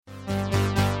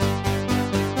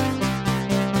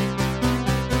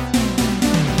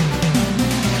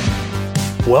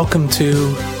Welcome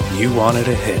to You Wanted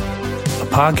a Hit, a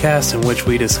podcast in which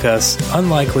we discuss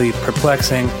unlikely,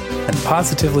 perplexing, and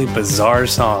positively bizarre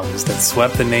songs that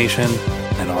swept the nation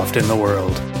and often the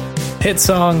world. Hit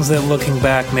songs that, looking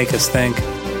back, make us think,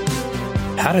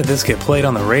 how did this get played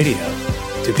on the radio?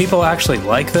 Do people actually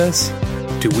like this?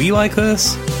 Do we like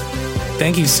this?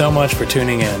 Thank you so much for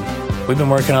tuning in. We've been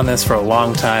working on this for a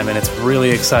long time, and it's really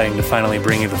exciting to finally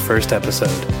bring you the first episode.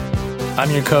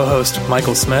 I'm your co-host,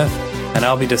 Michael Smith, and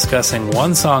I'll be discussing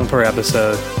one song per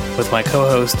episode with my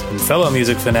co-host and fellow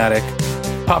music fanatic,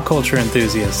 pop culture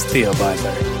enthusiast Theo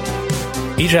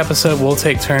Beidler. Each episode we'll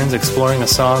take turns exploring a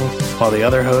song, while the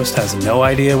other host has no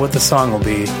idea what the song will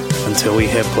be until we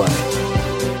hit play.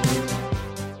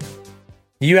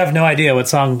 You have no idea what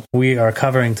song we are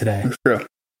covering today. True.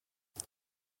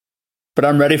 But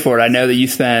I'm ready for it. I know that you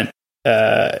spent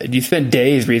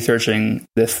days researching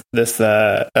this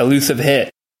elusive hit,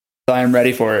 so I'm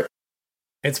ready for it.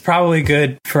 It's probably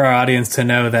good for our audience to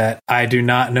know that I do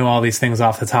not know all these things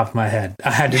off the top of my head. I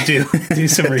had to do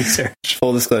some research.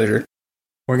 Full disclosure.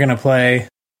 We're going to play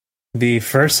the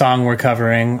first song we're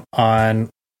covering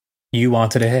on You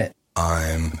Wanted a Hit.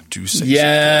 I'm too sexy.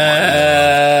 Yes.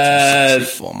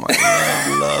 For my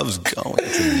love's going to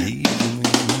leave me.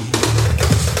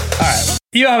 All right.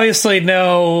 You obviously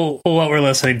know what we're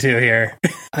listening to here.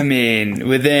 I mean,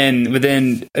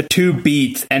 within 2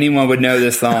 beats, anyone would know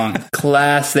this song.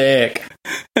 Classic.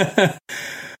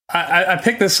 I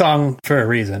picked this song for a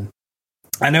reason.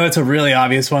 I know it's a really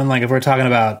obvious one. Like, if we're talking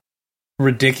about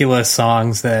ridiculous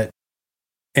songs that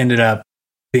ended up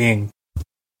being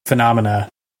phenomena,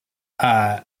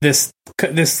 this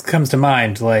comes to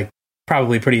mind, like,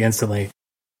 probably pretty instantly.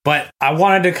 But I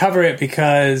wanted to cover it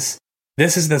because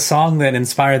this is the song that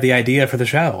inspired the idea for the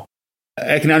show.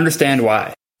 I can understand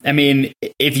why. I mean,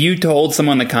 if you told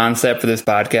someone the concept for this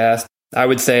podcast, I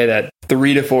would say that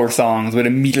 3 to 4 songs would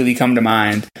immediately come to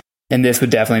mind, and this would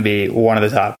definitely be one of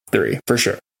the top 3, for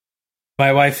sure.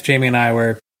 My wife, Jamie, and I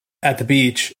were at the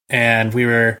beach, and we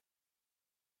were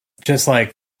just,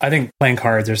 like, I think playing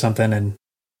cards or something, and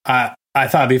I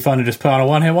thought it'd be fun to just put on a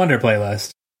one-hit wonder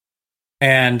playlist.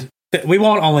 And we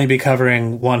won't only be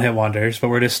covering one-hit wonders, but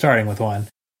we're just starting with one.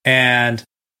 And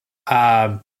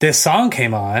this song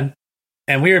came on,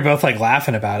 and we were both, like,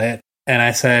 laughing about it. And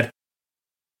I said,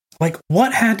 like,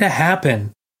 what had to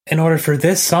happen in order for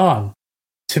this song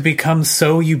to become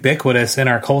so ubiquitous in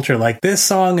our culture? Like, this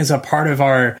song is a part of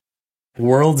our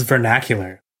world's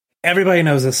vernacular. Everybody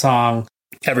knows this song.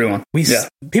 Everyone.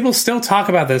 People still talk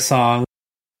about this song.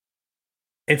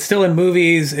 It's still in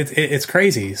movies. It's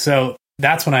crazy. So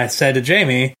that's when I said to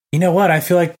Jamie, you know what? I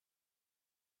feel like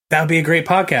that would be a great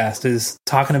podcast, is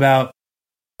talking about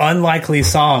unlikely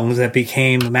songs that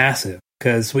became massive.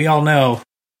 Because we all know,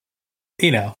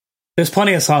 there's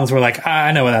plenty of songs where, like,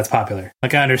 I know why that's popular.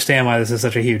 Like, I understand why this is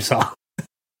such a huge song.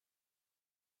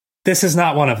 This is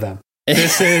not one of them.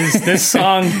 This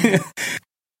song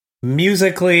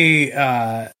musically,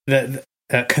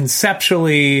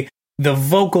 conceptually, the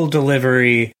vocal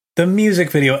delivery, the music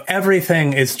video,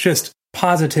 everything is just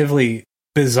positively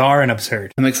bizarre and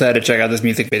absurd. I'm excited to check out this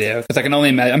music video because I can only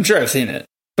imagine. I'm sure I've seen it,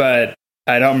 but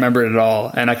I don't remember it at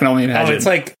all, and I can only imagine. Oh, it's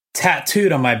like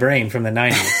tattooed on my brain from the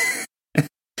 90s.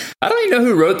 I don't even know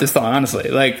who wrote this song, honestly.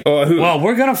 Like, or who? Well,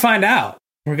 we're gonna find out.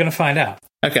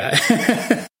 Okay.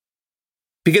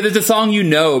 Because it's a song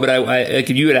but I like,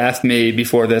 if you had asked me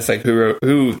before this, like,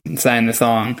 who signed the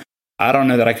song, I don't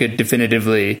know that I could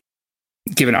definitively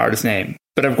give an artist name.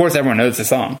 But of course, everyone knows the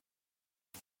song.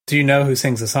 Do you know who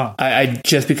sings the song? I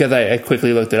just because I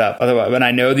quickly looked it up. Otherwise, when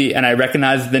I know and I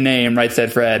recognize the name, Right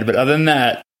Said Fred. But other than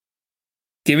that,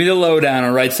 give me the lowdown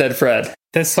on Right Said Fred.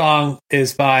 This song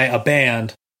is by a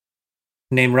band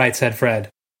named Right Said Fred.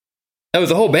 That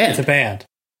was a whole band. It's a band.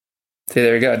 See,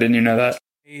 there you go. Didn't you know that?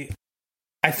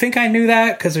 I think I knew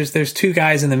that because there's 2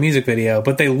 guys in the music video,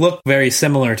 but they look very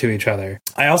similar to each other.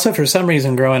 I also, for some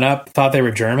reason, growing up, thought they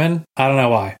were German. I don't know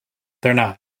why. They're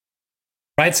not.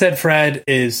 Right Said Fred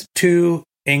is 2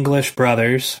 English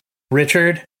brothers,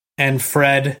 Richard and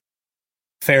Fred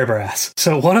Fairbrass.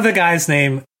 So one of the guys'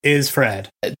 name is Fred.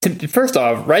 First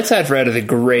off, Right Said Fred is a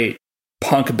great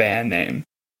punk band name.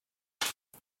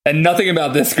 And nothing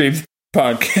about this screams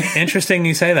punk. Interesting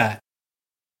you say that.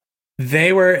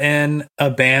 They were in a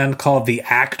band called The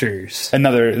Actors.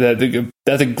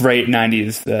 That's a great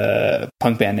 90s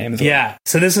punk band name as well. Yeah,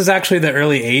 so this is actually the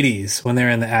early 80s when they were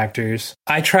in The Actors.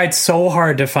 I tried so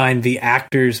hard to find The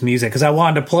Actors music because I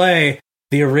wanted to play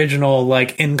the original,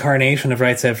 like, incarnation of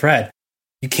Right Said Fred.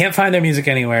 You can't find their music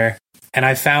anywhere, and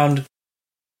I found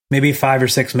maybe 5 or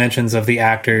 6 mentions of The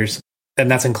Actors, and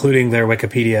that's including their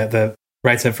Wikipedia, the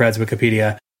Right Said Fred's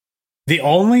Wikipedia. The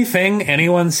only thing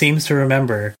anyone seems to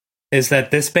remember is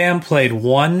that this band played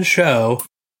one show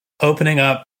opening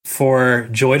up for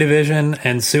Joy Division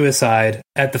and Suicide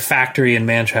at the Factory in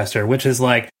Manchester, which is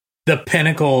like the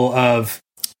pinnacle of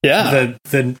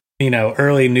the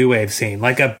early new wave scene,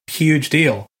 like a huge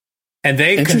deal. And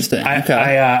they interesting.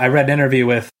 I read an interview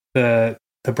with the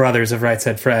brothers of Right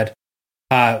Said Fred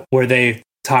where they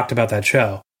talked about that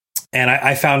show, and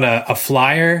I found a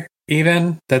flyer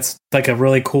even that's like a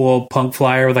really cool punk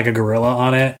flyer with like a gorilla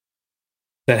on it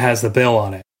that has the bill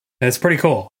on it. And it's pretty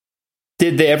cool.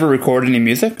 Did they ever record any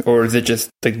music, or is it just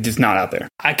not out there?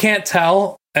 I can't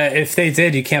tell. If they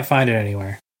did, you can't find it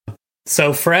anywhere.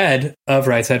 So Fred of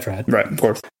Right Said Fred, right, of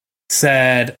course,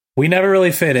 said, "We never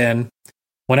really fit in.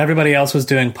 When everybody else was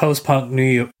doing post-punk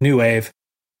new wave,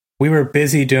 we were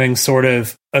busy doing sort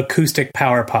of acoustic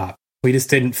power pop. We just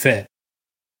didn't fit.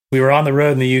 We were on the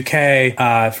road in the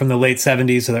UK from the late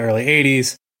 70s to the early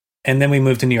 80s, and then we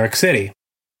moved to New York City.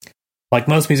 Like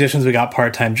most musicians, we got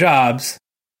part-time jobs,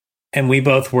 and we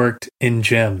both worked in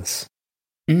gyms."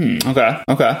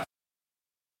 Okay.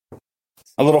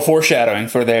 A little foreshadowing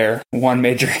for their one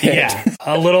major hit. Yeah,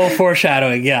 a little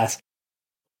foreshadowing, yes.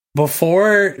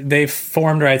 Before they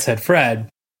formed Right Said Fred,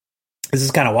 this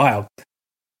is kind of wild.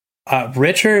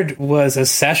 Richard was a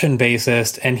session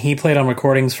bassist, and he played on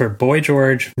recordings for Boy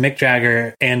George, Mick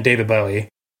Jagger, and David Bowie.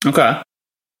 Okay.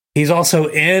 He's also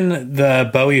in the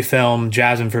Bowie film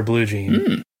Jazzin' for Blue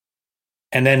Jean.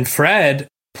 And then Fred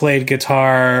played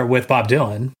guitar with Bob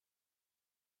Dylan.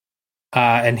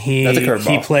 And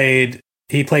he played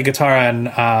guitar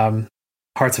on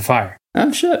Hearts of Fire.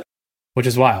 Oh, shit. Which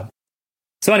is wild.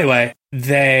 So anyway,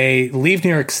 they leave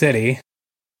New York City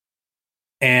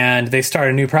and they start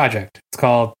a new project. It's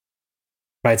called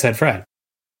Right Said Fred.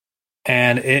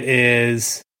 And it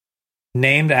is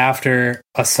named after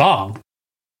a song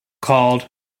called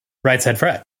Right Said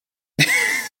Fred.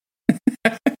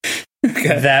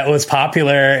 Okay. That was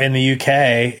popular in the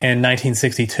UK in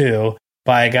 1962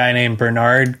 by a guy named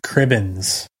Bernard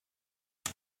Cribbins.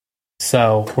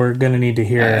 So we're going to need to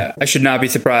hear... I should not be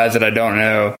surprised that I don't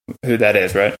know who that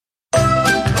is, right?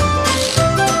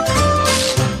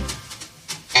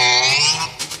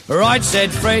 Right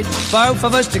Said Fred, both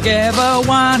of us together,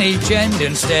 one each end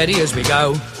and steady as we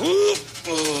go.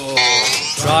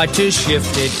 Tried to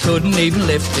shift it, couldn't even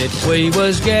lift it. We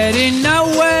was getting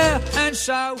nowhere, and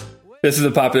so... This is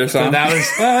a popular song. So that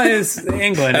was it's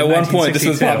England. At one point, this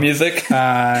was pop music.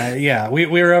 Yeah, we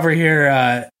were over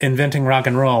here inventing rock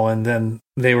and roll, and then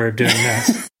they were doing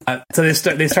this. So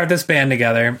they start this band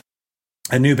together,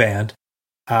 a new band,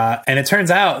 and it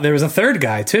turns out there was a third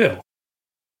guy too,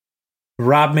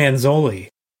 Rob Manzoli.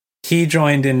 He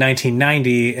joined in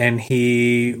 1990, and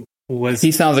he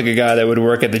sounds like a guy that would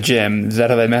work at the gym. Is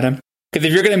that how they met him? Because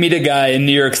if you're going to meet a guy in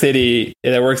New York City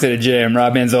that works at a gym,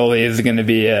 Rob Manzoli is going to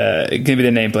be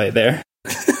the nameplate there.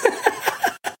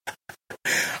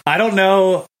 I don't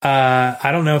know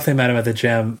if they met him at the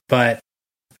gym, but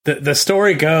the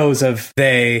story goes of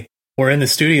they were in the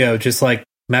studio just like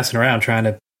messing around trying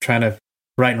to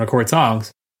write and record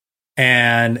songs,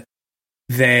 and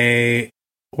they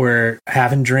were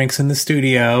having drinks in the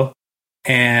studio,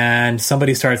 and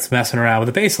somebody starts messing around with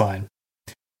a bass line,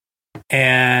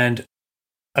 and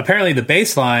apparently the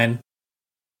bass line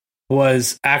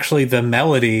was actually the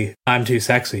melody "I'm Too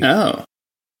Sexy." Oh.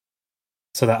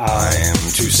 So I am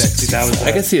too sexy. That was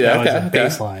I can see that. That was a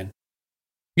bass line.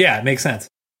 Yeah, it makes sense.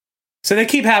 So they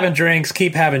keep having drinks,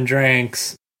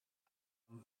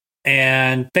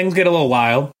 and things get a little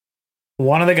wild.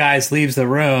 One of the guys leaves the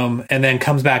room and then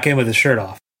comes back in with his shirt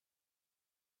off.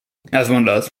 As one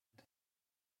does.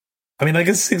 I mean, like,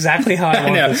 this is exactly how I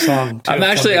want this song to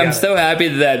I'm so happy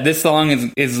that this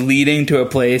song is leading to a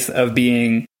place of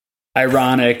being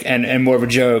ironic and more of a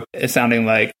joke, it's sounding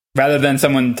like, rather than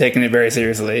someone taking it very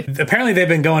seriously. Apparently they've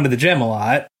been going to the gym a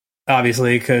lot,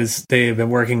 obviously, because they've been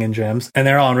working in gyms, and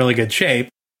they're all in really good shape.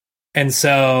 And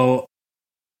so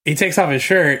he takes off his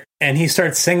shirt, and he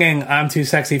starts singing "I'm Too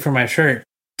Sexy for My Shirt"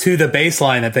 to the bass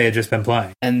line that they had just been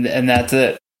playing. And that's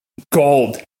it.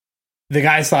 Gold. The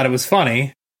guys thought it was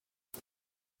funny,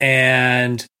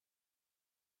 and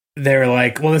they were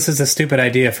like, well, this is a stupid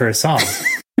idea for a song.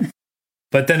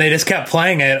 But then they just kept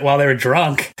playing it while they were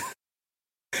drunk.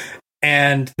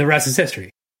 And the rest is history.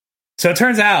 So it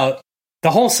turns out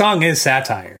the whole song is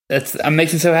satire. That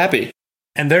makes me so happy.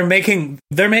 And they're making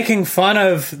fun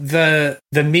of the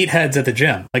meatheads at the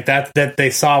gym, like that they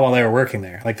saw while they were working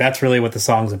there. Like, that's really what the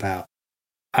song's about.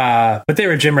 But they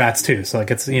were gym rats too, so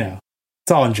like, it's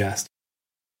all in jest.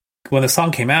 When the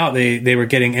song came out, they were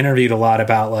getting interviewed a lot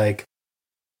about like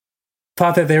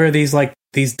thought that they were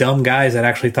these dumb guys that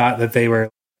actually thought that they were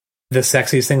the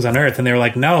sexiest things on earth. And they were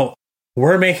like, no,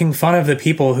 we're making fun of the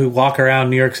people who walk around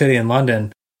New York City and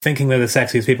London thinking they're the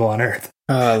sexiest people on earth.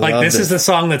 This is the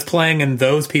song that's playing in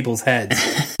those people's heads.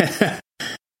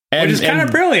 Which is kind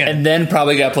of brilliant. And then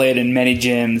probably got played in many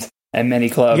gyms and many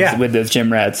clubs with those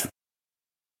gym rats.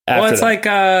 Well, it's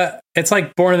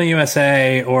like Born in the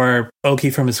USA or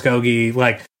Okie from Muskogee,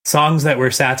 like songs that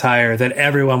were satire that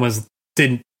everyone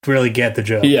didn't really get the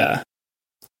joke. Yeah.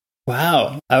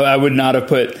 Wow. I would not have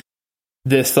put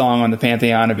this song on the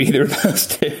pantheon of either of those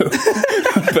two.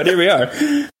 But here we are.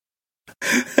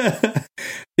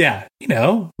 Yeah.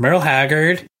 Merle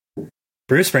Haggard,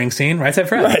 Bruce Springsteen, Right Said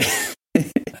Fred. Right.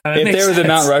 If there was a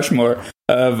Mount Rushmore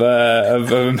of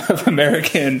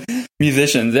American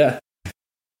musicians, yeah.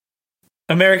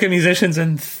 American musicians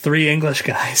and 3 English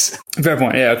guys. Fair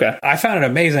point. Yeah, okay. I found it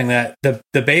amazing that the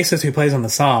bassist who plays on the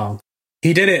song,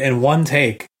 he did it in one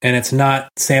take, and it's not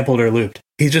sampled or looped.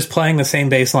 He's just playing the same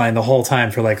bass line the whole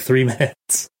time for like 3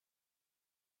 minutes.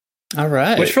 All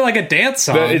right. Which for like a dance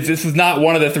song... But this is not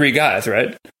one of the 3 guys,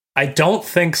 right? I don't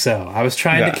think so. I was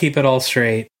trying to keep it all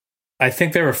straight. I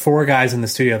think there were 4 guys in the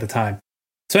studio at the time.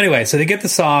 So anyway, so they get the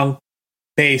song,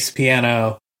 bass,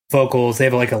 piano, vocals, they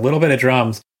have like a little bit of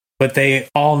drums, but they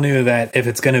all knew that if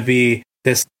it's going to be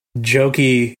this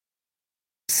jokey,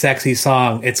 sexy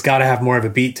song, it's got to have more of a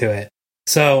beat to it.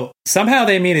 So somehow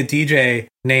they made a DJ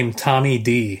named Tommy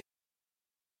D,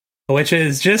 which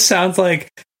just sounds like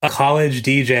a college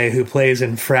DJ who plays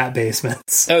in frat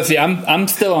basements. Oh, see, I'm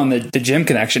still on the gym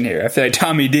connection here. I feel like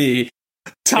Tommy D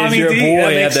is your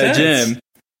boy at that gym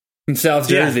from South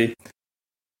Jersey.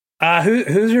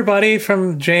 Who's your buddy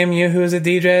from JMU who is a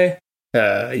DJ?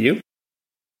 You?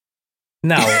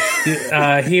 No,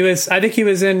 he was. I think he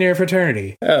was in your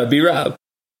fraternity. B-Rob.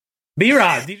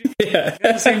 B-Rob.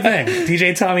 Yeah. Same thing.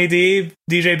 DJ Tommy D,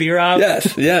 DJ B-Rob.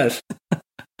 Yes.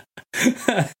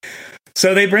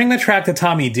 So they bring the track to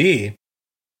Tommy D,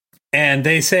 and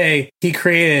they say he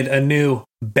created a new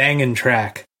bangin'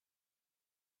 track.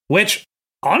 Which,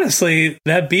 honestly,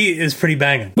 that beat is pretty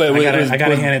banging. I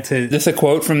gotta hand it to... Is this a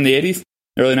quote from the 80s?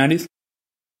 Early 90s?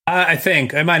 I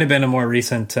think. It might have been a more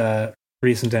recent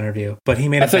interview, but he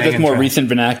made a banging track. I think that's more recent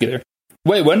vernacular.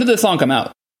 Wait, when did this song come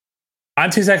out? I'm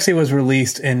Too Sexy was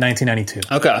released in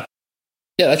 1992. Okay.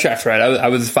 Yeah, that track's right. I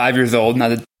was 5 years old,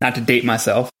 not to date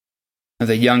myself. I was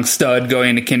a young stud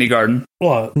going into kindergarten.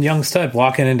 Well, young stud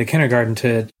walking into kindergarten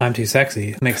to I'm Too Sexy.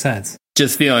 It makes sense.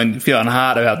 Just feeling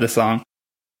hot about this song.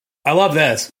 I love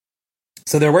this.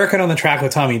 So they're working on the track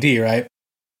with Tommy D, right?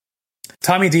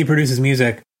 Tommy D produces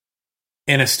music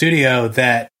in a studio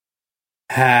that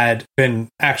had been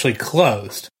actually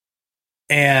closed.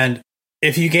 And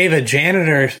if you gave a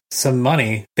janitor some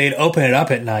money, they'd open it up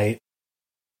at night.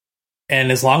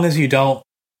 And as long as you don't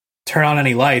turn on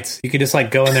any lights, you could just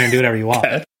like go in there and do whatever you want.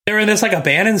 Okay. They were in this like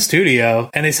abandoned studio,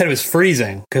 and they said it was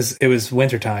freezing because it was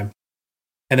wintertime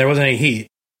and there wasn't any heat.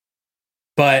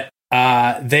 But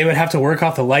they would have to work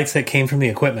off the lights that came from the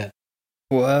equipment.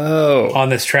 Whoa. On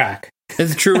this track.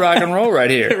 It's true rock and roll right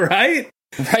here. Right?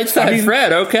 Right side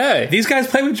Fred, okay. These guys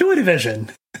play with Joy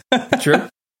Division.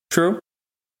 True.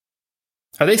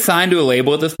 Are they signed to a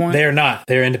label at this point? They are not.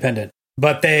 They're independent.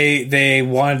 But they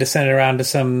wanted to send it around to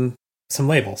some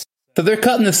labels. So they're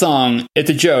cutting the song. It's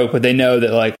a joke, but they know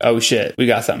that like, oh shit, we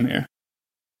got something here.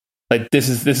 Like this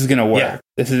is gonna work. Yeah.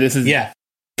 This is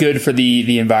good for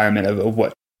the environment of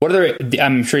what other.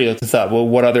 I'm sure you looked this up. Well,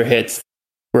 what other hits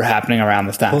were happening around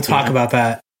this time? We'll talk about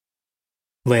that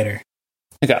later.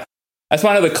 Okay. I just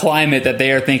want to know the climate that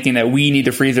they are thinking that we need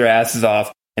to freeze our asses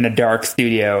off in a dark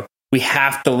studio. We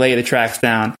have to lay the tracks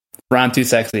down. Round Too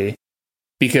Sexy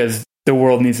because the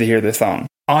world needs to hear this song.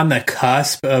 On the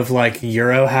cusp of like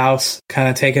Euro House kind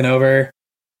of taking over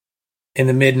in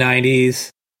the mid 90s.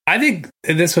 I think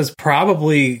this was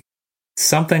probably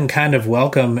something kind of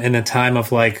welcome in a time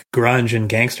of like grunge and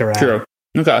gangster rap. True.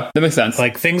 Okay, that makes sense.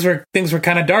 Like things were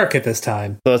kind of dark at this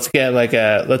time. So let's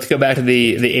go back to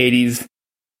the 80s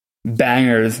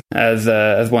bangers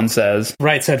as one says.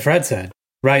 Right said Fred said.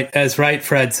 Right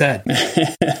Fred said.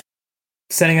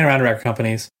 Sending it around to record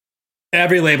companies.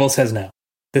 Every label says no.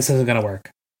 This isn't going to work.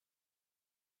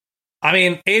 I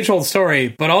mean, age-old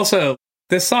story, but also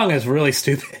this song is really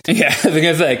stupid. Yeah, I was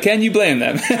going to say, can you blame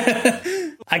them?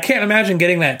 I can't imagine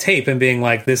getting that tape and being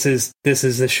like, this is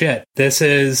the shit. This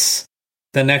is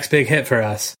the next big hit for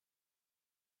us.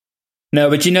 No,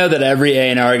 but you know that every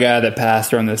A&R guy that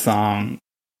passed on this song,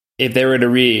 if they were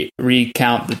to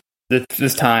recount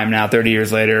this time now, 30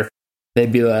 years later,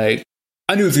 they'd be like,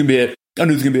 I knew it was going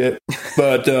to be it.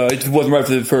 But it just wasn't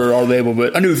right for our label,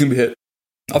 but I knew it was going to be it.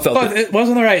 I felt But it. it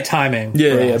wasn't the right timing.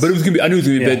 Yeah, for yeah, us. but it was gonna be. I knew it was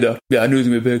gonna be Yeah. big though. Yeah, I knew it was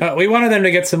gonna be big. We wanted them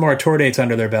to get some more tour dates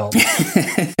under their belt.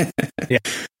 Yeah.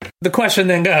 The question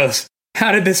then goes,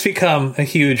 how did this become a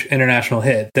huge international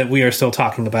hit that we are still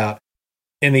talking about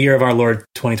in the year of our Lord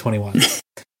 2021?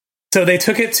 So they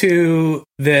took it to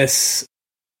this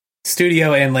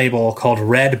studio and label called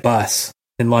Red Bus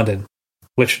in London,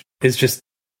 which is just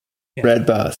Red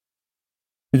Bus.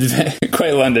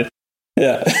 Quite London.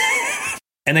 Yeah.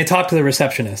 and they talk to the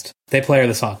receptionist. They play her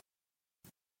the song.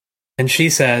 And she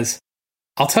says,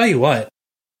 I'll tell you what,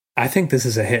 I think this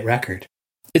is a hit record.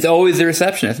 It's always the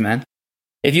receptionist, man.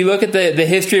 If you look at the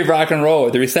history of rock and roll,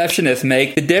 the receptionists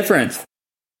make the difference.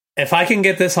 If I can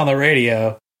get this on the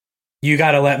radio, you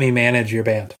got to let me manage your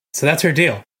band. So that's her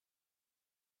deal.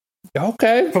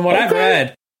 Okay. From what I've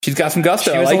read, she's got some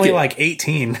gusto. she I was like only it. like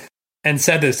 18 and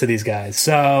said this to these guys.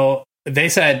 So they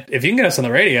said, if you can get us on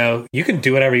the radio, you can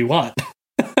do whatever you want.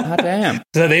 God damn.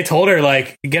 So they told her,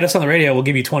 like, get us on the radio, we'll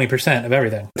give you 20% of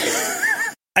everything.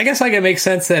 I guess like it makes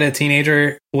sense that a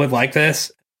teenager would like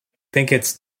this, think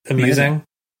it's amusing. Amazing.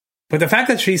 But the fact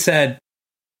that she said,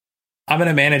 I'm going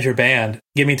to manage your band,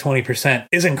 give me 20%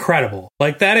 is incredible.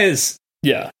 Like that is,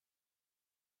 Yeah.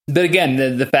 But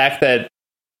again, the fact that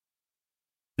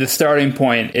the starting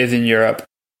point is in Europe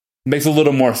makes a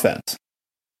little more sense,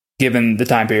 given the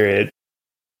time period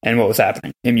and what was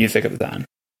happening in music at the time.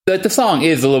 But the song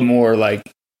is a little more like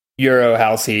Euro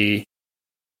housey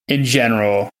in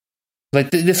general. Like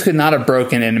this could not have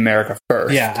broken in America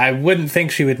first. yeah, I wouldn't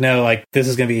think she would know, like, this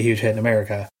is going to be a huge hit in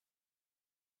America.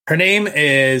 Her name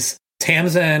is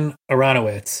Tamsin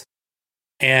Aronowitz,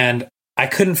 and I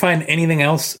couldn't find anything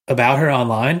else about her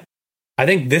online. I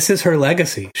think this is her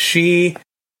legacy. She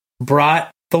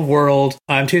brought the world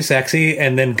I'm Too Sexy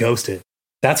and then ghosted.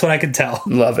 That's what I could tell.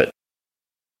 Love it.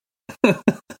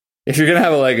 If you're gonna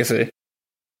have a legacy,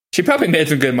 she probably made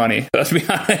some good money. Let's be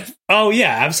honest. Oh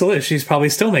yeah, absolutely. She's probably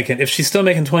still making, if she's still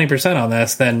making 20% on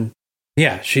this, then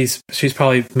yeah, she's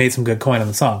probably made some good coin on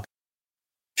the song.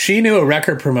 She knew a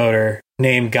record promoter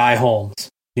named Guy Holmes.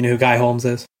 You know who Guy Holmes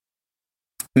is?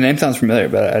 The name sounds familiar,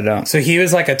 but I don't. So he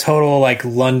was like a total like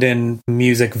London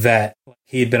music vet.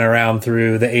 He'd been around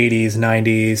through the 80s,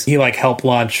 90s. He like helped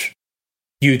launch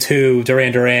U2,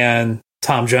 Duran Duran,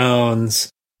 Tom Jones.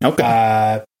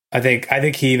 Okay. I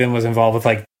think he even was involved with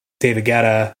like David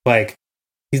Guetta. Like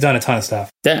he's done a ton of stuff.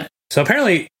 Damn. So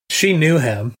apparently she knew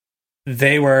him.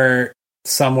 They were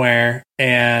somewhere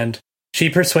and she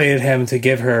persuaded him to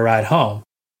give her a ride home.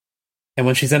 And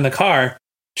when she's in the car,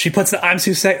 she puts the I'm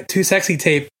Too Sexy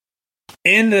tape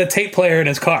in the tape player in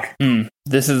his car.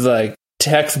 This is like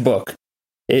textbook.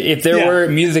 If there were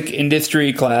music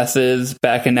industry classes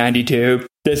back in '92,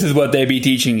 this is what they'd be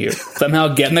teaching you. Somehow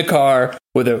get in the car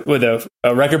with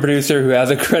a record producer who has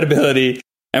a credibility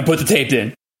and put the tape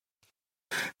in.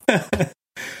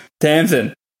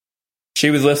 Tamsin. She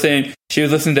was listening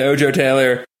to Ojo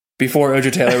Taylor before Ojo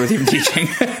Taylor was even teaching.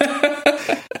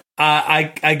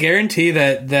 I guarantee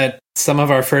that some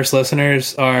of our first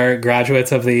listeners are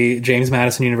graduates of the James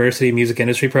Madison University Music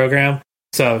Industry Program.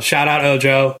 So shout out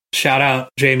Ojo, shout out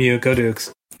JMU, go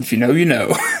Dukes. If you know, you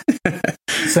know.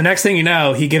 So next thing you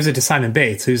know, he gives it to Simon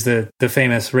Bates, who's the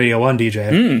famous Radio 1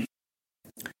 DJ.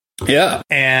 Yeah.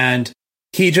 And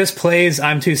he just plays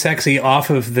I'm Too Sexy off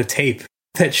of the tape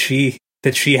that she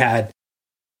had,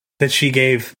 that she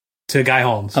gave to Guy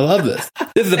Holmes. I love this.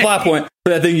 This is the plot point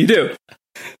for that thing you do.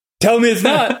 Tell me it's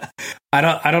not. I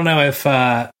don't know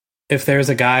if there's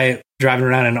a guy driving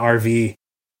around in an RV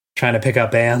trying to pick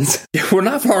up bands. We're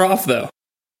not far off, though.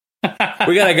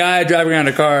 We got a guy driving around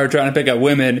a car trying to pick up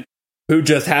women who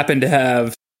just happen to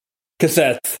have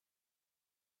cassettes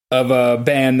of a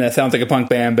band that sounds like a punk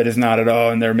band, but is not at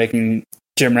all, and they're making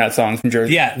gym rat songs from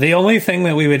Jersey. Yeah, the only thing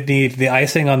that we would need, the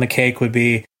icing on the cake, would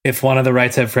be if one of the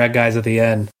Right Said Fred guys at the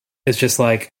end is just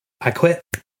like, I quit.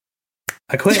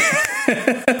 I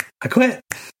quit.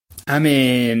 I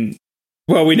mean,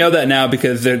 well, we know that now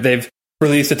because they've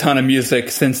released a ton of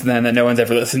music since then that no one's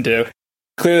ever listened to.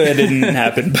 Clearly it didn't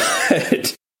happen,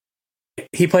 but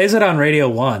he plays it on Radio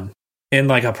 1 in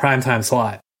like a primetime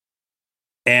slot.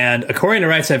 And according to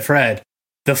Right Said Fred,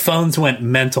 the phones went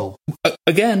mental.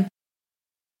 Again,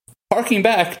 harking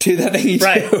back to that thing.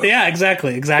 Right. Yeah,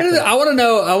 exactly. I want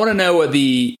to know what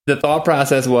the thought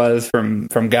process was from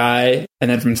Guy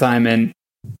and then from Simon,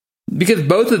 because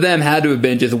both of them had to have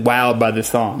been just wowed by this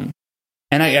song.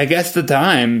 And I guess at the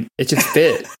time, it just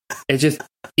fit. It just,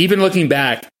 even looking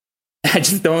back, I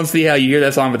just don't see how you hear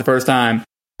that song for the first time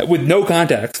with no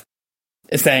context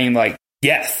saying like,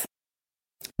 yes,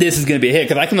 this is going to be a hit.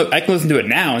 Because I can listen to it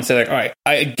now and say like, all right,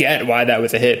 I get why that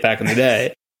was a hit back in the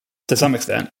day to some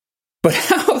extent. But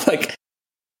how, like,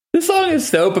 this song is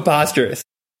so preposterous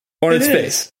on its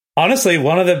face. Honestly,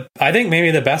 I think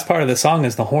maybe the best part of the song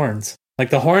is the horns. Like,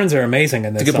 the horns are amazing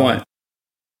in this That's a good song. point.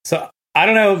 So, I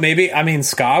don't know,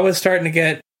 ska was starting to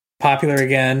get popular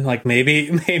again. Like, maybe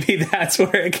that's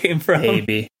where it came from.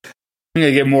 Maybe. I'm going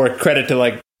to give more credit to,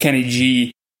 like, Kenny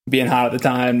G being hot at the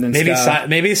time than ska.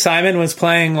 Maybe Simon was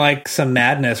playing, like, some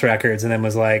Madness records and then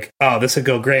was like, oh, this would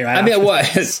go great. Right? I mean, it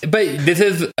was. But this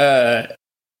is,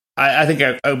 I think,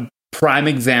 a prime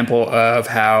example of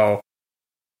how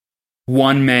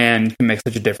one man can make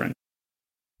such a difference,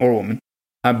 or woman.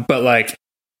 But, like,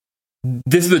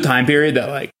 this is the time period that,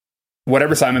 like,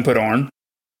 whatever Simon put on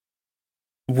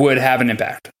would have an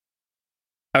impact.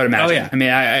 I would imagine. Oh, yeah. I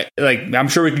mean, I'm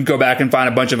sure we could go back and find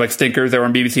a bunch of, like, stinkers that were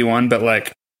on BBC One, but,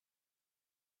 like,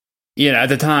 you know, at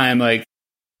the time, like,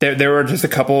 there were just a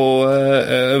couple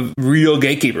of real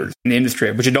gatekeepers in the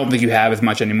industry, which I don't think you have as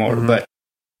much anymore. Mm-hmm. But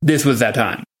this was that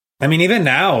time. I mean, even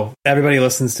now, everybody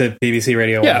listens to BBC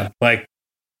Radio 1. Like,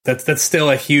 that's still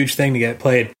a huge thing to get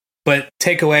played. But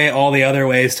take away all the other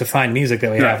ways to find music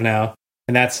that we have now,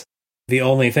 and that's the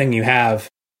only thing you have,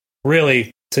 really,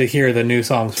 to hear the new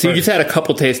songs. So you just had a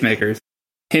couple tastemakers,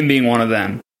 him being one of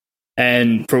them,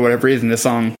 and for whatever reason, this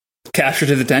song captured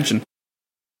his attention.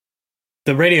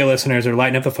 The radio listeners are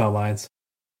lighting up the phone lines.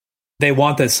 They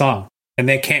want this song, and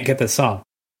they can't get this song.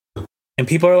 And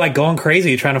people are, like, going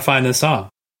crazy trying to find this song.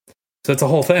 So it's a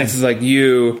whole thing. This is like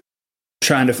you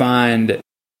trying to find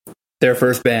their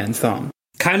first band song.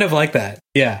 Kind of like that,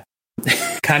 yeah.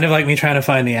 Kind of like me trying to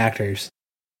find the actors.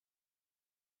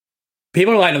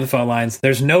 People are lighting up the phone lines.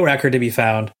 There's no record to be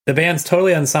found. The band's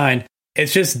totally unsigned.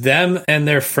 It's just them and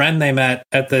their friend they met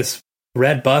at this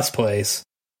red bus place.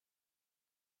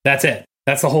 That's it.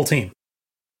 That's the whole team.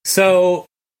 So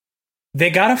they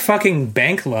got a fucking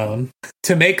bank loan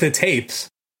to make the tapes,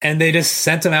 and they just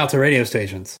sent them out to radio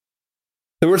stations.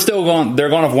 So we're still going. They're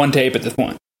going off one tape at this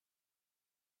point.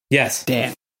 Yes.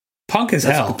 Damn. Punk as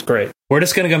hell. That's great. We're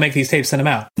just going to go make these tapes, send them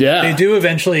out. Yeah. They do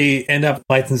eventually end up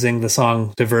licensing the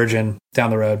song to Virgin down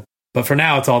the road. But for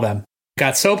now, it's all them.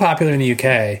 Got so popular in the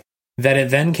UK that it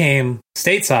then came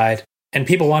stateside, and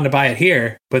people wanted to buy it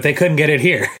here, but they couldn't get it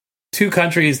here. Two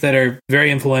countries that are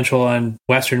very influential on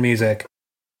Western music,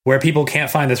 where people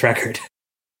can't find this record.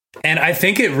 And I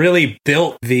think it really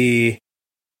built the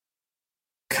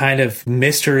kind of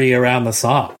mystery around the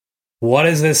song. What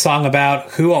is this song about?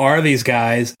 Who are these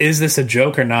guys? Is this a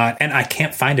joke or not? And I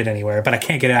can't find it anywhere, but I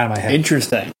can't get it out of my head.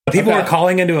 Interesting. People were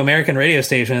calling into American radio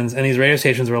stations, and these radio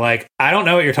stations were like, I don't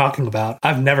know what you're talking about.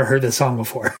 I've never heard this song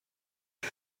before.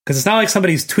 Because it's not like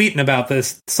somebody's tweeting about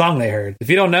this song they heard.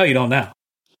 If you don't know, you don't know.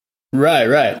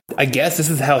 Right. I guess this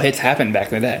is how hits happened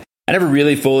back in the day. I never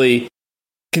really fully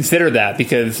considered that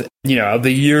because, you know,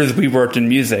 the years we worked in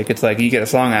music, it's like you get a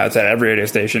song out, it's at every radio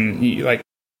station, you, like,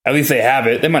 at least they have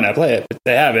it. They might not play it, but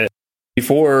they have it.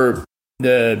 Before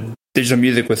the digital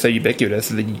music was so ubiquitous,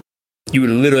 that you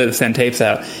would literally send tapes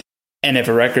out. And if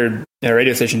a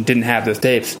radio station didn't have those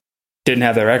tapes, didn't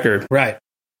have their record, right?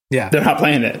 Yeah, they're not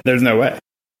playing it. There's no way.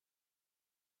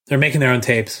 They're making their own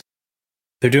tapes.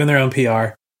 They're doing their own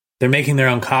PR. They're making their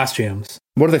own costumes.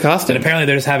 What are the costumes? And apparently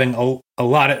they're just having a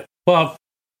lot of, well,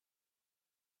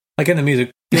 like in the music,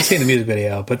 you'll see in the music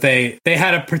video, but they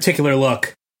had a particular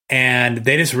look and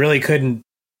they just really couldn't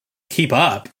keep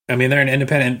up. I mean, they're an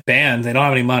independent band. They don't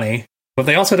have any money, but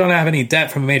they also don't have any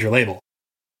debt from a major label.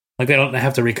 Like they don't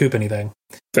have to recoup anything.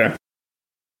 Fair.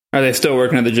 Are they still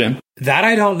working at the gym? That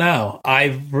I don't know.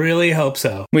 I really hope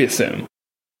so. We assume.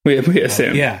 We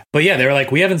assume. Yeah. But yeah, they were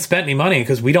like, we haven't spent any money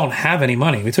because we don't have any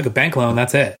money. We took a bank loan.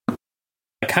 That's it.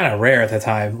 Kind of rare at the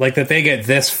time. Like that they get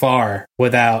this far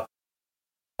without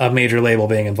a major label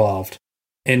being involved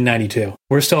in 92.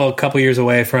 We're still a couple years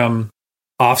away from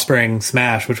Offspring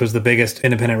Smash, which was the biggest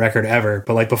independent record ever.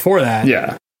 But like before that,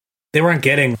 yeah, they weren't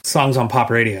getting songs on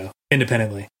pop radio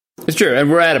independently. It's true.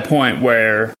 And we're at a point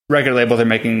where record labels are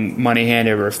making money hand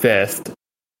over fist.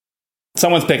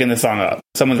 Someone's picking the song up.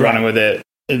 Someone's running with it.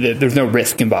 There's no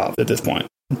risk involved at this point.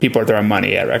 People are throwing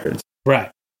money at records. Right.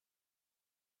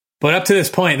 But up to this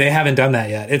point, they haven't done that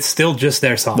yet. It's still just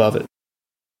their song. Love it.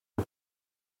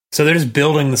 So they're just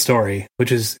building the story,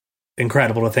 which is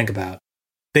incredible to think about.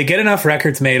 They get enough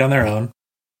records made on their own,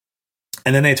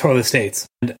 and then they tour the States.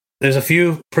 And there's a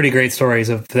few pretty great stories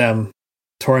of them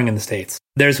touring in the States.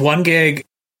 There's one gig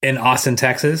in Austin,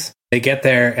 Texas. They get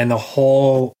there, and the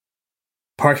whole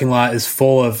parking lot is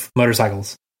full of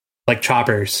motorcycles. Like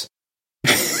choppers.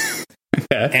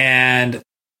 Okay. And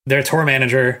their tour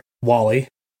manager, Wally,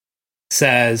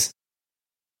 says,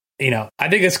 you know, I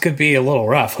think this could be a little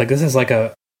rough. Like this is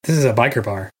a biker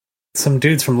bar. some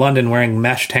dudes from London wearing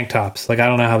mesh tank tops. Like, I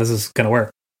don't know how this is going to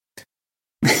work.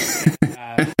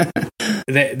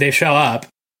 They show up,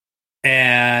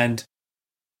 and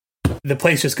the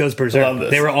place just goes berserk.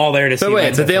 They were all there to see.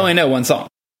 But they only know one song.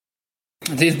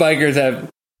 These bikers are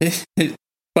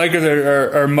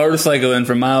motorcycling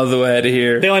from miles away to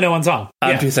hear. They only know one song.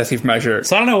 I'm too sexy for my shirt.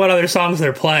 So I don't know what other songs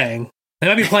they're playing. They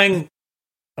might be playing.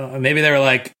 Maybe they were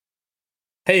like,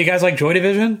 "Hey, you guys like Joy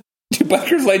Division? Do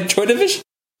bikers like Joy Division?"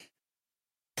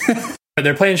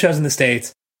 They're playing shows in the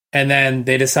States, and then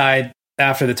they decide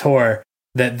after the tour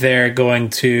that they're going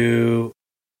to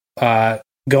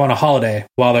go on a holiday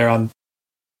while they're in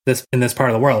this part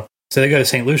of the world. So they go to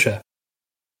St. Lucia.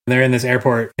 They're in this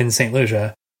airport in St.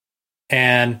 Lucia,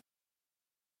 and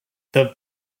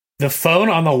the phone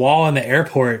on the wall in the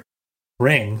airport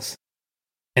rings,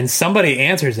 and somebody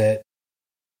answers it.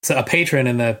 It's a patron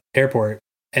in the airport,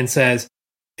 and says,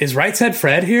 "Is Right Said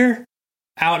Fred here?"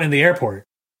 Out in the airport.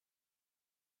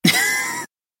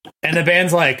 And the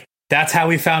band's like, "That's how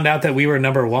we found out that we were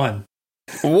number one."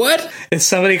 What? If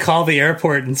somebody called the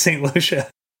airport in St. Lucia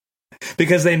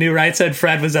because they knew Right Said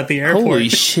Fred was at the airport. Holy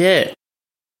shit.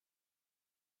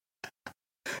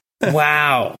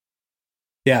 Wow.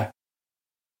 Yeah.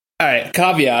 All right,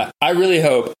 caveat. I really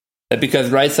hope that because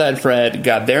Right Side Fred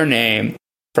got their name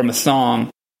from a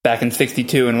song back in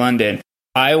 62 in London,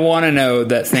 I want to know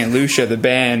that St. Lucia, the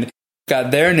band, got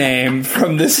their name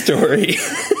from this story.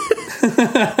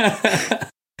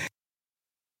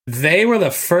 They were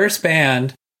the first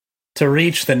band to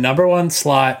reach the number one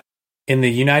slot in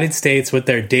the United States with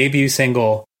their debut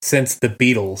single since the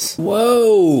Beatles.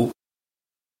 Whoa.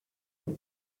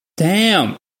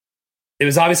 Damn. It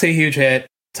was obviously a huge hit,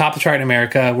 top the chart in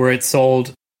America, where it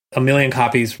sold 1 million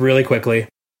copies really quickly.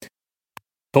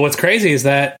 But what's crazy is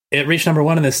that it reached number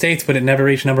one in the States, but it never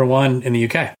reached number one in the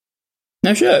UK.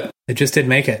 No shit. It just didn't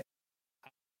make it.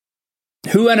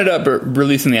 Who ended up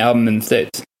releasing the album in the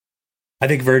States? I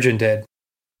think Virgin did.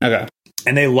 Okay.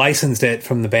 And they licensed it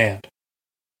from the band.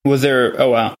 Was there...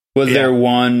 Oh, wow. There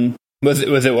one... Was it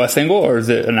a single or is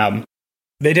it an album?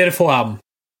 They did a full album.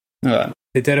 Okay.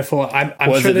 They did a full... I'm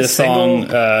was sure it this song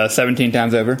 17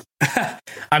 times over?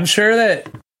 I'm sure that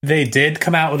they did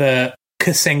come out with a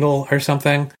single or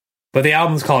something, but the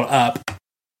album's called Up.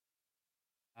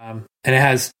 And it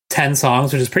has 10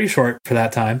 songs, which is pretty short for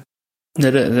that time.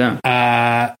 It is,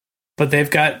 yeah. But they've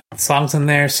got songs in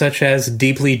there such as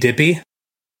Deeply Dippy.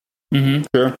 Mm-hmm,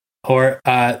 sure. Or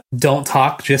Don't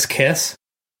Talk, Just Kiss.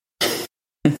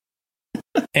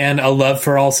 And A Love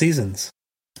for All Seasons.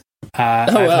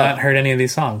 I've not heard any of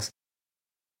these songs.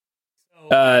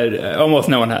 Almost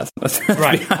no one has.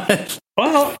 Right.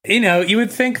 Well, you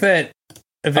would think that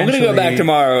eventually... I'm going to go back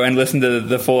tomorrow and listen to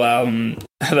the full album.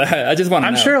 I just want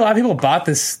to know. I'm sure a lot of people bought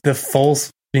the full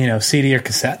CD or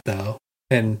cassette, though.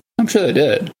 And I'm sure they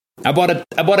did. I bought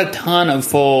a ton of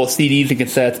full CDs and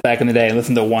cassettes back in the day and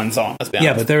listened to one song. Let's be honest.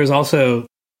 Yeah, but there was also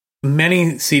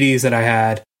many CDs that I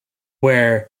had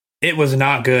where it was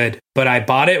not good, but I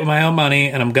bought it with my own money,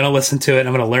 and I'm going to listen to it, and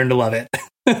I'm going to learn to love it.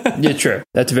 Yeah, true.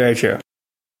 That's very true. It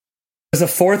was the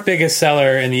fourth biggest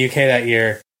seller in the UK that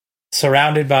year,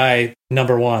 surrounded by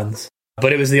number ones,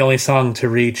 but it was the only song to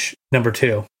reach number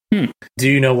two. Do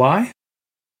you know why?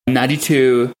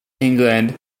 92,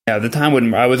 England. Yeah, the time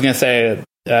wouldn't... I was going to say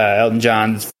Elton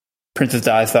John's Princess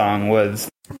Di song was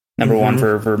number one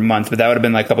for months, but that would have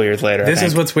been like a couple years later. This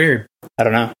is what's weird. I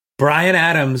don't know. Bryan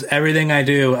Adams, Everything I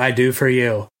Do for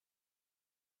You.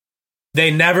 They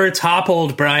never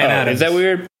toppled Bryan Adams. Is that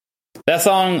weird? That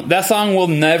song will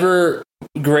never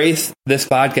grace this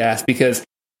podcast because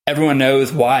everyone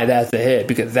knows why that's a hit,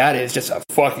 because that is just a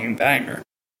fucking banger.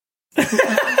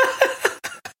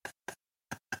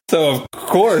 So of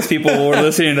course people were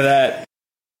listening to that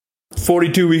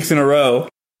 42 weeks in a row.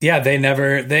 Yeah,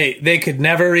 they could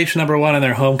never reach number one in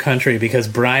their home country because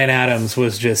Bryan Adams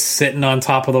was just sitting on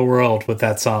top of the world with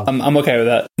that song. I'm okay with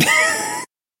that.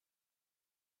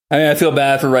 I mean, I feel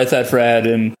bad for Right Side Fred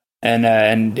and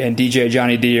DJ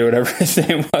Johnny D or whatever his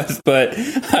name was, but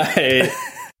I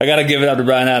gotta give it up to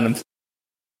Bryan Adams.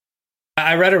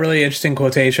 I read a really interesting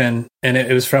quotation, and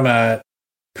it was from a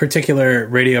particular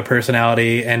radio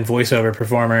personality and voiceover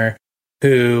performer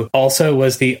who also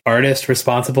was the artist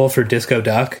responsible for Disco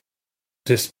Duck.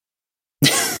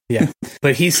 Yeah.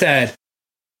 But he said,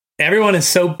 everyone is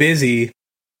so busy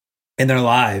in their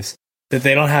lives that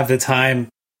they don't have the time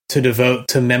to devote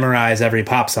to memorize every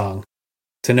pop song,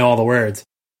 to know all the words.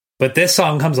 But this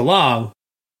song comes along,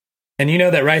 and you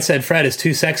know that Right Said Fred is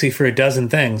too sexy for a dozen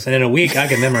things, and in a week I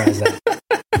can memorize that.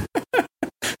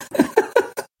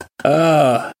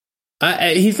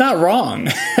 He's not wrong.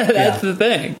 That's the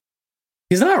thing.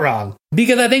 He's not wrong.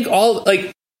 Because I think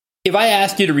if I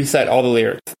asked you to recite all the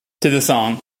lyrics to the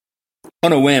song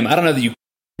on a whim, I don't know that you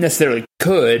necessarily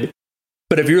could,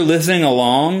 but if you're listening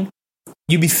along,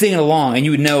 you'd be singing along and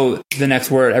you would know the next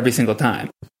word every single time.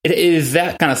 It is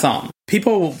that kind of song.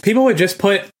 People would just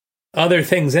put other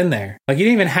things in there. Like, you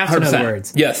didn't even have to know the 100%.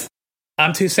 words. Yes.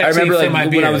 I'm too sexy for my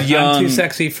beer. When I was young. I'm too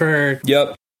sexy for...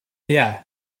 Yep. Yeah.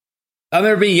 I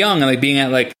remember being young and like being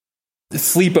at like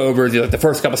sleepovers, like the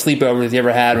first couple sleepovers you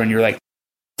ever had when you were like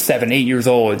 7, 8 years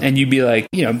old, and you'd be like,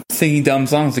 singing dumb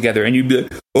songs together, and you'd be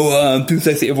like, "Oh, I'm too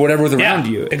sexy," or whatever was around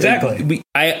you. Exactly.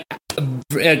 I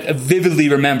vividly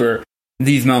remember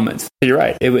these moments. You're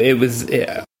right. It was.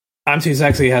 Yeah. I'm Too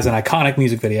Sexy has an iconic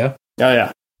music video. Oh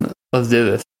yeah, let's do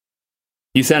this.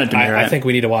 You sent it to me, right? I think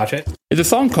we need to watch it. Is the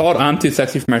song called "I'm Too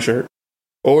Sexy for My Shirt,"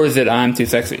 or is it "I'm Too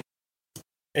Sexy"?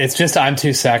 It's just "I'm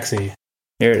Too Sexy."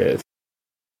 Here it is.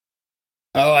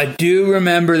 Oh, I do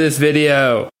remember this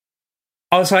video.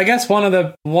 Oh, so I guess one of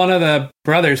the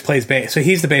brothers plays bass. So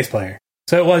he's the bass player.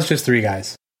 So it was just 3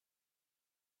 guys.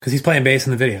 Because he's playing bass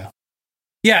in the video.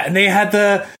 Yeah, and they had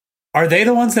are they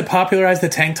the ones that popularized the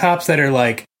tank tops that are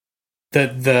like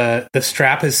the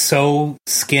strap is so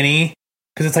skinny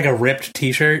because it's like a ripped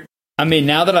t-shirt? I mean,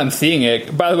 now that I'm seeing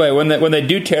it, by the way, when they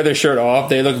do tear their shirt off,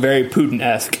 they look very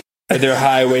Putin-esque with their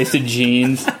high-waisted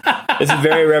jeans. It's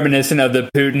very reminiscent of the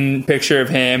Putin picture of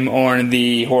him on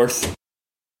the horse.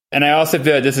 And I also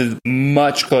feel like this is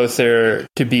much closer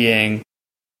to being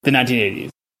the 1980s.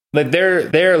 Like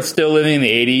they're still living in the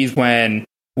 80s when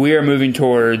we are moving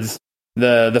towards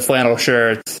the flannel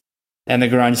shirts and the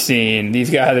grunge scene. These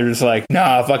guys are just like,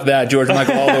 nah, fuck that, George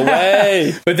Michael all the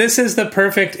way. But this is the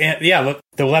perfect, look,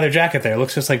 the leather jacket there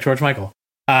looks just like George Michael.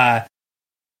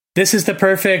 This is the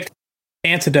perfect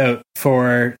antidote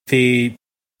for the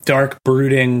dark,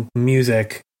 brooding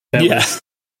music that was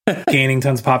gaining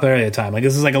tons of popularity at the time. Like,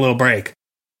 this is like a little break.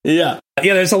 Yeah.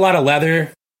 Yeah, there's a lot of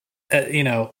leather,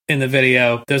 in the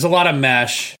video. There's a lot of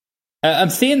mesh. I'm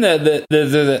seeing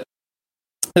there's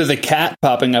a cat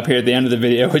popping up here at the end of the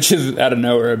video, which is out of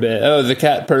nowhere a bit. Oh, the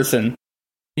cat person.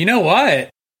 You know what?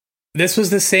 This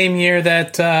was the same year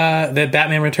that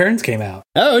Batman Returns came out.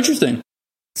 Oh, interesting.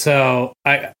 So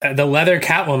the leather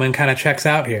Catwoman kind of checks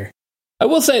out here. I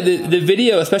will say the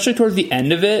video, especially towards the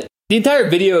end of it, the entire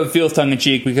video feels tongue in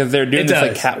cheek because they're doing this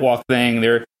like catwalk thing.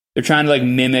 They're trying to like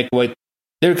mimic what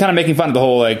they're kind of making fun of the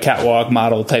whole like catwalk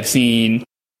model type scene,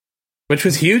 which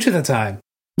was huge at the time.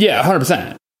 Yeah,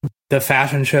 100%. The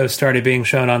fashion shows started being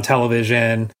shown on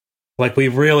television. Like, we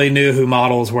really knew who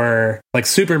models were. Like,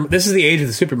 this is the age of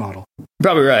the supermodel.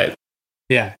 Probably right.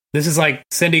 Yeah. This is like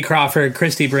Cindy Crawford,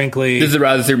 Christy Brinkley. This is the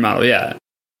rise of the supermodel, yeah.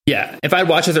 Yeah. If I'd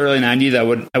watched this early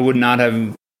 90s, I would not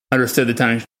have understood the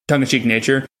tongue-in-cheek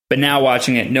nature. But now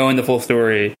watching it, knowing the full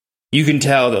story, you can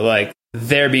tell that, like,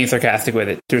 they're being sarcastic with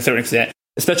it to a certain extent.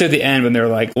 Especially at the end when they're,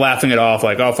 like, laughing it off,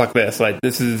 like, oh, fuck this. Like,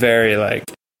 this is very, like,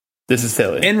 this is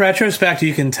silly. In retrospect,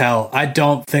 you can tell. I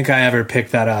don't think I ever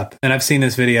picked that up. And I've seen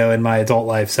this video in my adult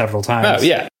life several times. Oh,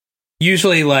 yeah.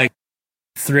 Usually, like,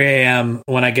 3 a.m.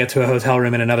 when I get to a hotel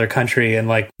room in another country and,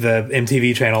 like, the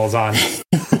MTV channel is on.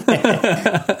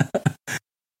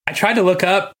 I tried to look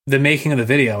up the making of the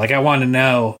video. Like, I wanted to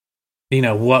know,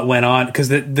 what went on. Because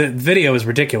the video is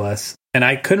ridiculous. And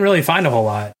I couldn't really find a whole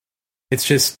lot. It's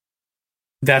just,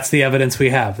 that's the evidence we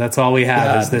have. That's all we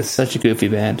have is this. Such a goofy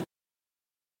band.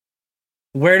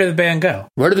 Where did the band go?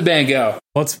 Where did the band go?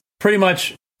 Well, it's pretty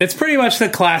much the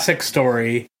classic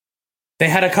story. They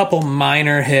had a couple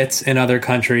minor hits in other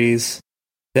countries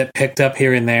that picked up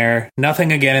here and there.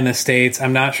 Nothing again in the States.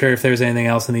 I'm not sure if there's anything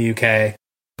else in the UK.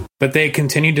 But they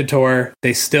continued to tour.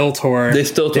 They still tour.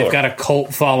 They've got a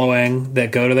cult following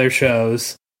that go to their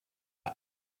shows.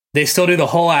 They still do the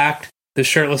whole act, the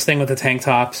shirtless thing with the tank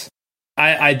tops.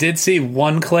 I did see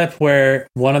one clip where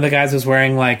one of the guys was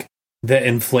wearing, like, the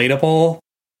inflatable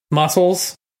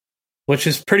muscles, which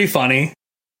is pretty funny.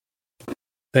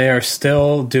 They are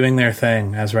still doing their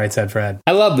thing, as Right Said Fred.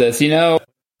 I love this.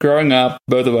 Growing up,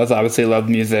 both of us obviously loved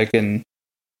music and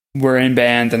were in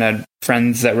bands and had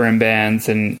friends that were in bands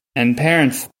and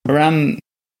parents around,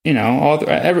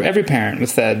 every parent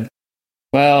was said,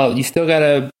 well, you still got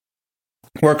to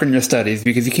work on your studies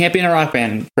because you can't be in a rock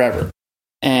band forever.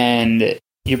 And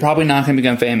you're probably not going to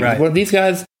become famous. Right. Well, these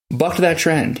guys bucked that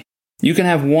trend. You can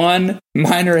have one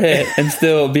minor hit and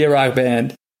still be a rock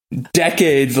band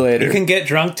decades later. You can get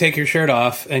drunk, take your shirt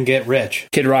off, and get rich.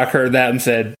 Kid Rock heard that and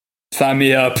said, sign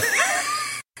me up.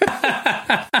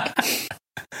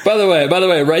 By the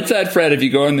way, Right Side Fred, if you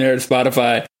go in there to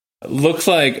Spotify, looks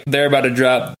like they're about to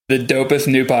drop the dopest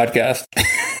new podcast.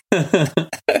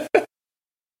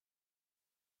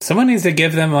 Someone needs to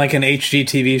give them like an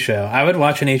HGTV show. I would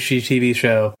watch an HGTV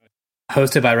show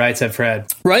hosted by Right Said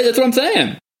Fred. Right, that's what I'm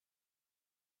saying.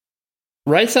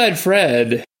 Right Side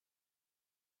Fred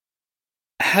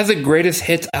has a greatest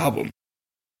hits album.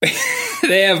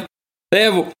 They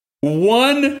have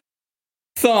one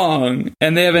song,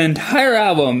 and they have an entire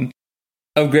album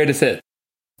of greatest hits.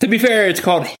 To be fair, it's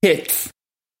called Hits.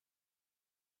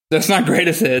 That's not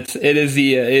greatest hits. It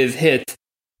is Hits.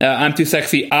 I'm Too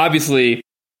Sexy, obviously,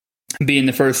 being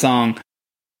the first song.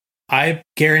 I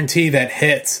guarantee that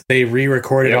Hits, they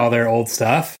re-recorded all their old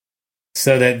stuff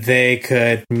so that they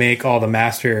could make all the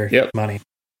master money.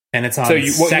 And it's on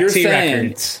Sexy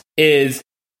Records. Is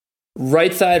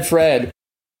Right Side Fred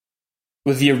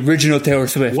was the original Taylor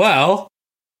Swift. Well,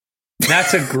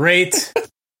 that's a great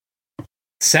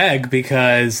seg,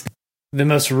 because the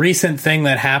most recent thing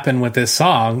that happened with this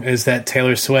song is that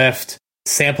Taylor Swift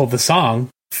sampled the song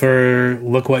for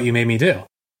Look What You Made Me Do.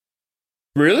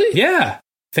 Really? Yeah,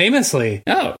 famously.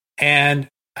 Oh. And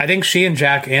I think she and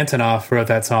Jack Antonoff wrote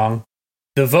that song.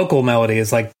 The vocal melody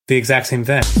is like the exact same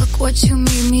thing. Look what you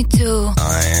made me do.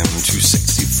 I am too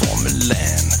sexy for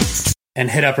Milan. And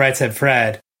hit up Right Said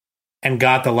Fred and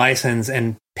got the license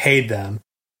and paid them.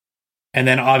 And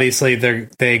then obviously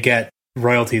they get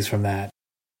royalties from that.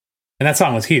 And that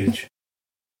song was huge.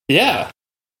 Yeah.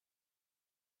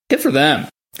 Good for them.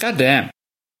 God damn.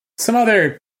 Some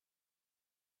other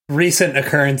recent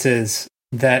occurrences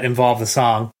that involve the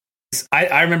song.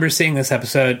 I remember seeing this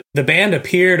episode. The band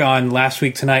appeared on Last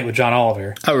Week Tonight with John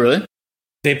Oliver. Oh, really?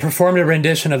 They performed a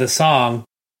rendition of the song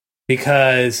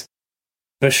because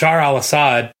Bashar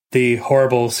al-Assad, the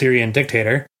horrible Syrian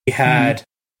dictator, he had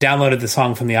downloaded the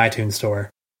song from the iTunes store.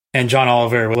 And John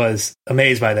Oliver was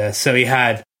amazed by this. So he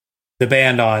had the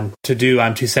band on to do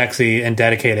I'm Too Sexy and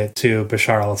dedicate it to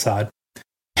Bashar al-Assad.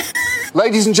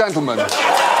 Ladies and gentlemen, may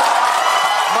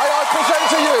I present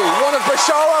to you one of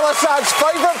Bashar al-Assad's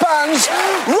favourite bands,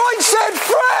 Right Said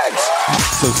Fred!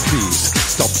 So please,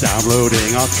 stop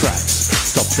downloading our tracks.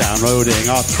 Stop downloading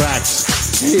our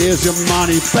tracks. Here's your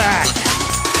money back.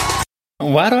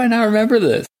 Why do I not remember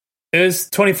this? It was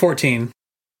 2014.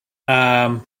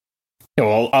 Well,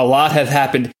 a lot has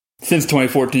happened since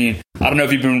 2014. I don't know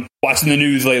if you've been watching the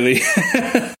news lately.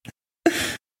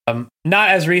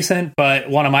 Not as recent, but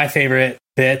one of my favorite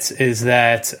bits is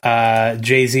that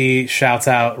Jay-Z shouts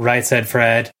out Right Said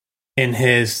Fred in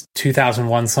his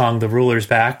 2001 song, The Ruler's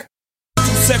Back.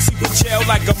 Sexy but jail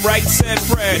like I'm Right Said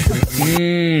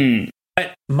Fred.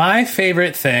 But my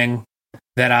favorite thing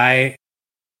that I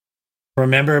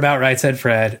remember about Right Said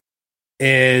Fred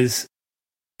is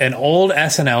an old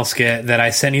SNL skit that I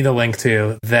sent you the link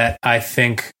to that I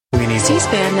think we need to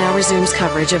C-SPAN now resumes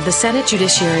coverage of the Senate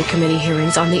Judiciary Committee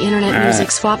hearings on the internet music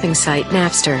swapping site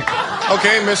Napster.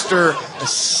 Okay, Mr.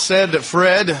 Said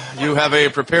Fred, you have a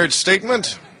prepared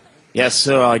statement? Yes,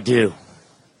 sir, I do.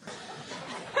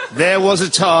 There was a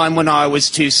time when I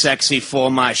was too sexy for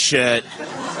my shirt.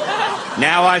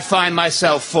 Now I find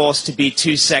myself forced to be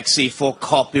too sexy for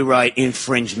copyright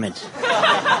infringement.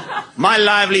 My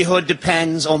livelihood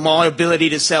depends on my ability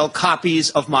to sell copies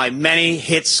of my many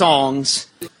hit songs,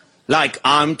 like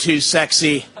I'm Too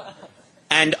Sexy,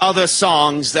 and other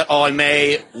songs that I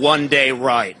may one day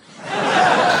write.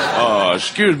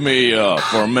 Excuse me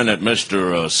for a minute,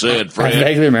 Mr. Said Fred. I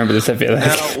vaguely remember this, I feel like.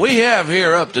 Now, we have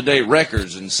here up-to-date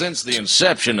records, and since the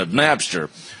inception of Napster,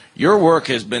 your work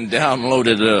has been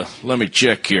downloaded, let me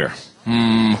check here.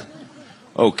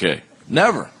 Okay.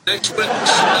 Never.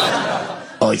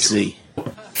 I see.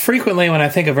 Frequently, when I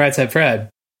think of Right Said Fred,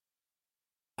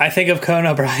 I think of Conan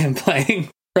O'Brien playing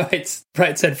Right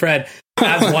Said Fred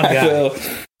as one guy. I will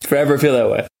forever feel that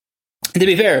way. To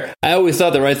be fair, I always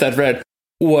thought that Right Said Fred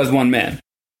was one man.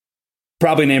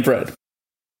 Probably named Fred.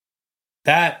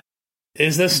 That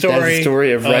is the story, That's the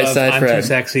story of Right Side I'm Fred. Too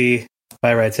Sexy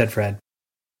by Right Said Fred.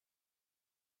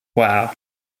 Wow.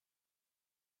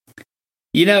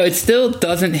 You know, it still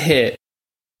doesn't hit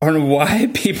on why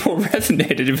people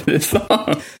resonated with this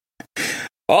song.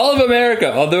 All of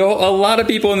America, although a lot of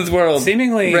people in this world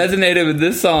seemingly resonated with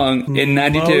this song in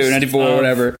 92, 94,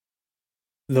 whatever.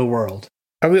 The world.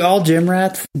 Are we all gym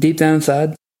rats deep down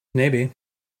inside? Maybe.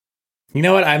 You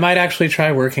know what? I might actually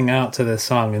try working out to this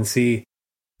song and see.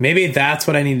 Maybe that's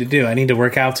what I need to do. I need to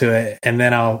work out to it, and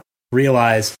then I'll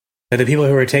realize that the people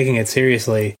who were taking it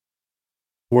seriously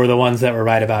were the ones that were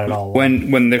right about it all.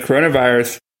 When the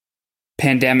coronavirus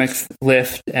pandemics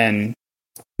lift and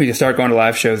we can start going to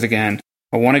live shows again,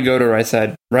 I want to go to Right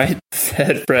Said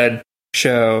Fred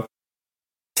show,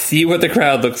 see what the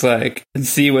crowd looks like, and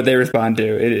see what they respond to.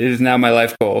 It is now my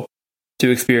life goal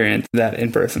to experience that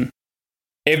in person.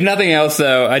 If nothing else,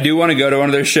 though, I do want to go to one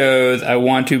of their shows. I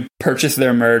want to purchase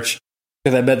their merch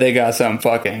because I bet they got some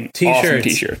fucking awesome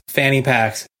t-shirts, fanny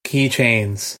packs,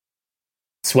 keychains,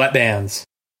 sweatbands.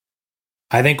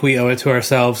 I think we owe it to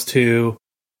ourselves to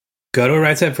go to a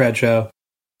Right Said Fred show,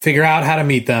 figure out how to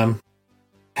meet them,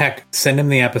 heck, send them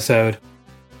the episode,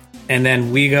 and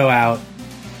then we go out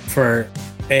for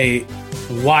a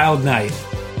wild night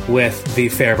with the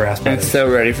Fairbrass Brothers. I'm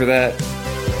so ready for that.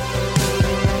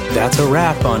 That's a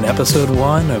wrap on episode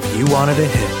 1 of You Wanted a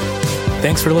Hit.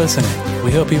 Thanks for listening.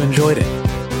 We hope you enjoyed it.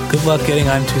 Good luck getting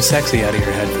I'm Too Sexy out of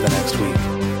your head for the next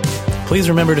week. Please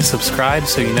remember to subscribe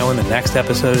so you know when the next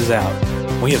episode is out.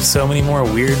 We have so many more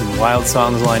weird and wild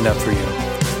songs lined up for you.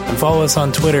 And follow us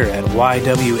on Twitter at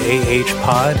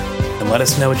YWAHpod and let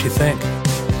us know what you think.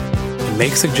 And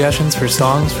make suggestions for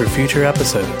songs for future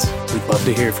episodes. We'd love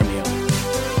to hear from you.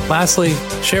 Lastly,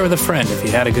 share with a friend if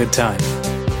you had a good time.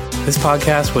 This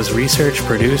podcast was researched,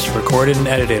 produced, recorded, and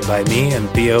edited by me and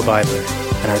Theo Beidler,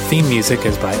 and our theme music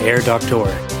is by Air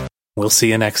Doctor. We'll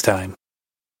see you next time.